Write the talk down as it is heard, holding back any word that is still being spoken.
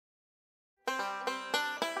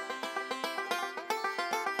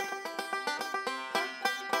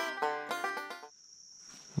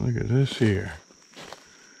Look at this here.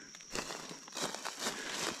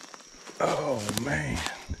 Oh, man.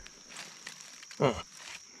 Huh.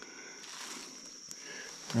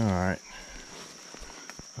 All right.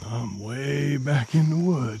 I'm way back in the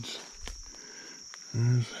woods.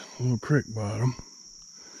 There's a little creek bottom.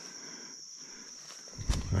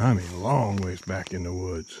 I mean, long ways back in the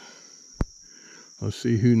woods. Let's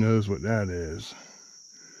see who knows what that is.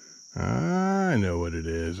 I know what it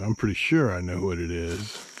is. I'm pretty sure I know what it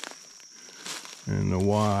is. And the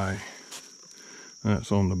why.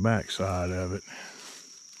 That's on the back side of it.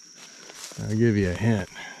 I'll give you a hint.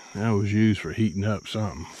 That was used for heating up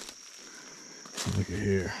something. Look at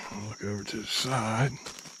here. I'll look over to the side.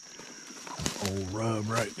 Old rub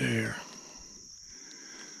right there.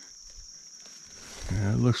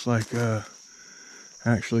 Yeah, it looks like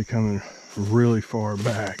actually coming really far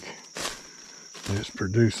back. It's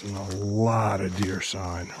producing a lot of deer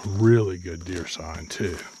sign. Really good deer sign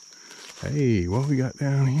too. Hey, what we got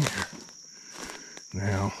down here?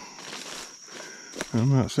 Now, I'm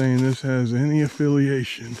not saying this has any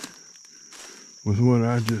affiliation with what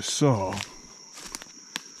I just saw.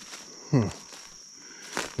 Huh.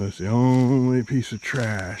 That's the only piece of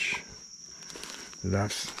trash that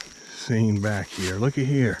I've seen back here. Look at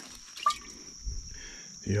here.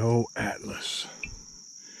 The old Atlas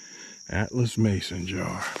mason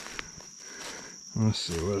jar. Let's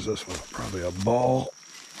see, what is this one? Probably a ball.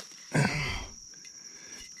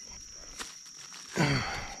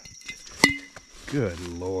 Good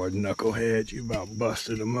Lord, knucklehead, you about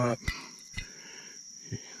busted them up.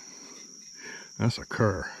 That's a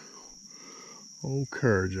cur. Old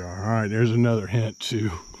cur jar. All right, there's another hint to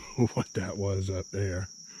what that was up there.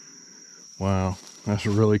 Wow, that's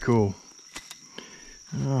really cool.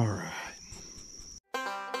 All right.